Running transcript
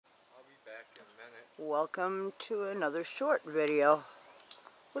Welcome to another short video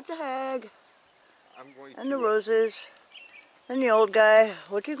with the hag and the to roses and the old guy.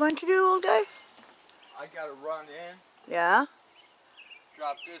 What are you going to do, old guy? I gotta run in, Yeah?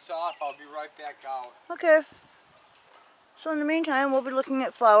 drop this off, I'll be right back out. Okay. So in the meantime, we'll be looking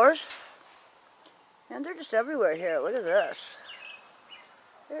at flowers. And they're just everywhere here. Look at this.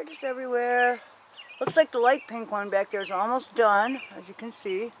 They're just everywhere. Looks like the light pink one back there is almost done, as you can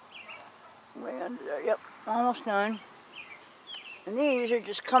see. Way under there. Yep, almost done. And these are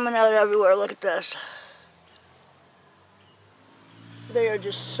just coming out everywhere. Look at this. They are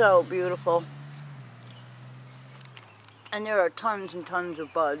just so beautiful. And there are tons and tons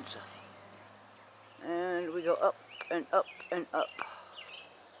of buds. And we go up and up and up.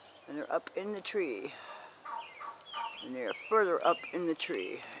 And they're up in the tree. And they are further up in the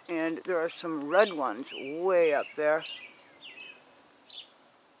tree. And there are some red ones way up there.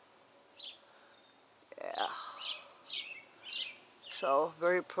 Yeah. So,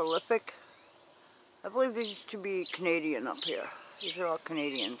 very prolific. I believe these to be Canadian up here. These are all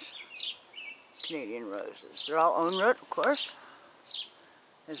Canadians. Canadian roses. They're all own root, of course,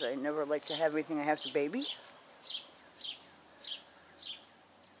 as I never like to have anything I have to baby.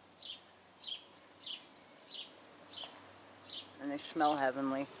 And they smell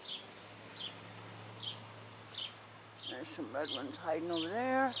heavenly. There's some red ones hiding over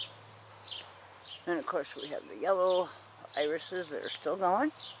there. And of course we have the yellow irises that are still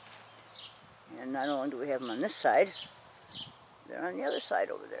going. And not only do we have them on this side, they're on the other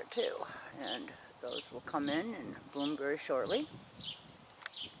side over there too. And those will come in and bloom very shortly.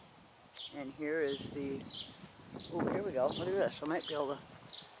 And here is the, oh, here we go. Look at this. I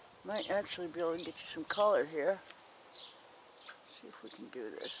might actually be able to get you some color here. See if we can do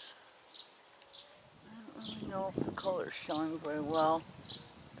this. I don't really know if the color is showing very well.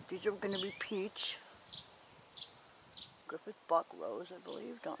 But these are going to be peach. Griffith Buck Rose, I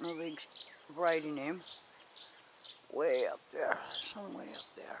believe. Don't know the variety name. Way up there. Some way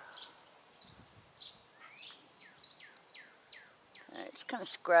up there. It's kind of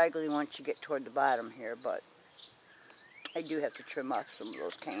scraggly once you get toward the bottom here, but I do have to trim off some of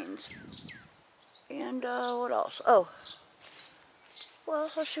those canes. And what else? Oh, well,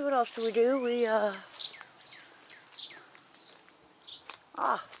 let's see, what else do we do? We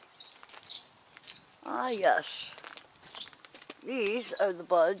yes, these are the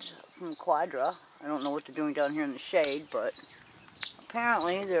buds from Quadra. I don't know what they're doing down here in the shade, but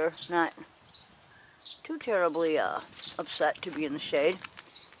apparently they're not too terribly upset to be in the shade.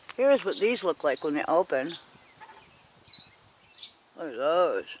 Here's what these look like when they open. Look at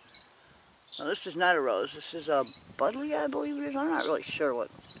those. Now this is not a rose. This is a budley, I believe it is. I'm not really sure what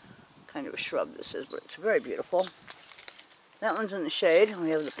kind of a shrub this is, but it's very beautiful. That one's in the shade.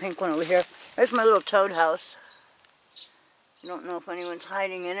 We have the pink one over here. There's my little toad house. I don't know if anyone's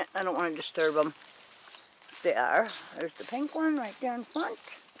hiding in it. I don't want to disturb them. They are. There's the pink one right there in front.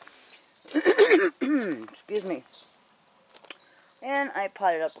 Excuse me. And I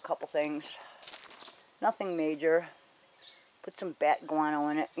potted up a couple things. Nothing major. Put some bat guano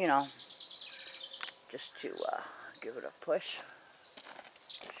in it, you know, just to give it a push.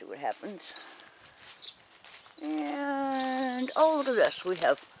 See what happens. And, oh, look at this. We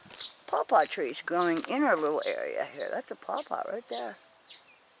have pawpaw trees growing in our little area here. That's a pawpaw right there.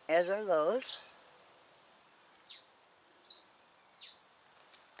 As are those.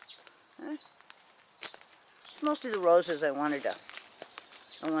 It's mostly the roses I wanted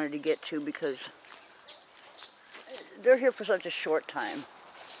to get to because they're here for such a short time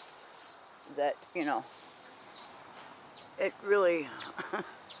that, you know, it really,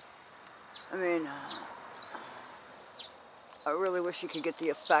 I mean, I really wish you could get the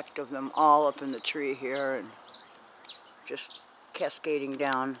effect of them all up in the tree here and just cascading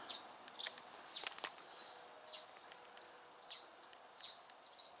down.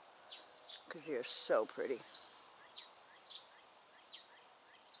 Because they're so pretty.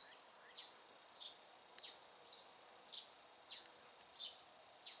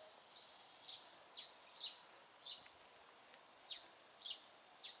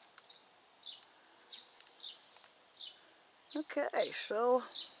 Okay, so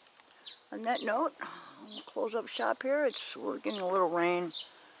on that note, I'll close up shop here. We're getting a little rain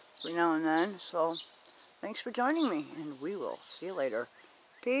every now and then, so thanks for joining me, and we will see you later.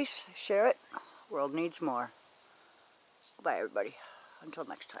 Peace, share it, world needs more. Goodbye, everybody. Until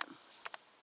next time.